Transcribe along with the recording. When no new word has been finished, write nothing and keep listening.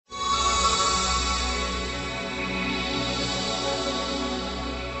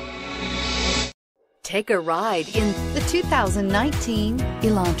Take a ride in the 2019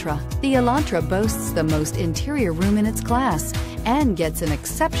 Elantra. The Elantra boasts the most interior room in its class and gets an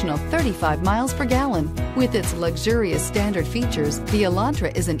exceptional 35 miles per gallon. With its luxurious standard features, the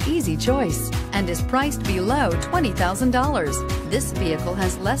Elantra is an easy choice and is priced below $20,000. This vehicle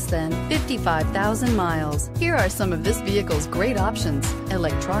has less than 55,000 miles. Here are some of this vehicle's great options: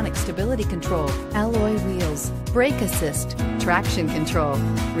 electronic stability control, alloy wheels, brake assist, traction control,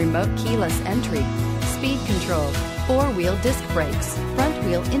 remote keyless entry, speed control, four-wheel disc brakes,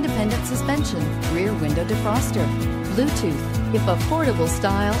 front-wheel independent suspension, rear window defroster, Bluetooth. If affordable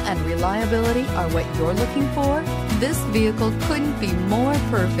style and reliability are what you're looking for, this vehicle couldn't be more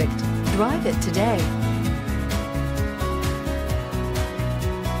perfect. Drive it today.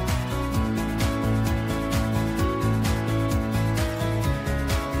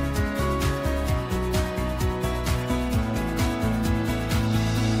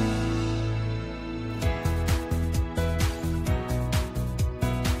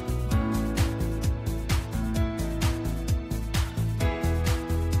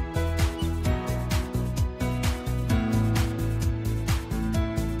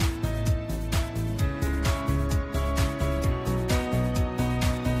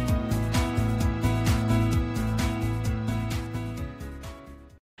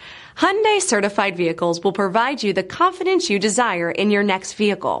 Hyundai certified vehicles will provide you the confidence you desire in your next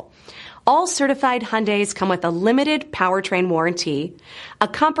vehicle. All certified Hyundais come with a limited powertrain warranty, a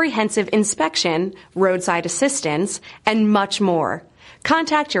comprehensive inspection, roadside assistance, and much more.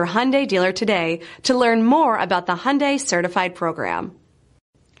 Contact your Hyundai dealer today to learn more about the Hyundai certified program.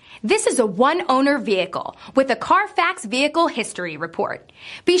 This is a one-owner vehicle with a Carfax Vehicle History Report.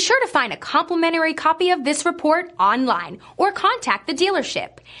 Be sure to find a complimentary copy of this report online or contact the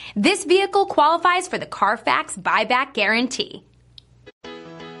dealership. This vehicle qualifies for the Carfax Buyback Guarantee.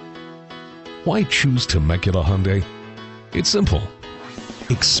 Why choose Temecula Hyundai? It's simple.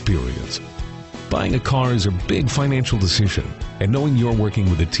 Experience. Buying a car is a big financial decision, and knowing you're working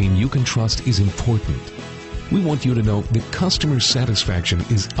with a team you can trust is important. We want you to know that customer satisfaction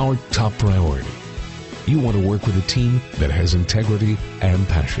is our top priority. You want to work with a team that has integrity and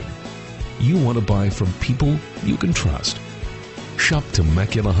passion. You want to buy from people you can trust. Shop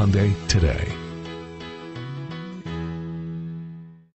Temecula Hyundai today.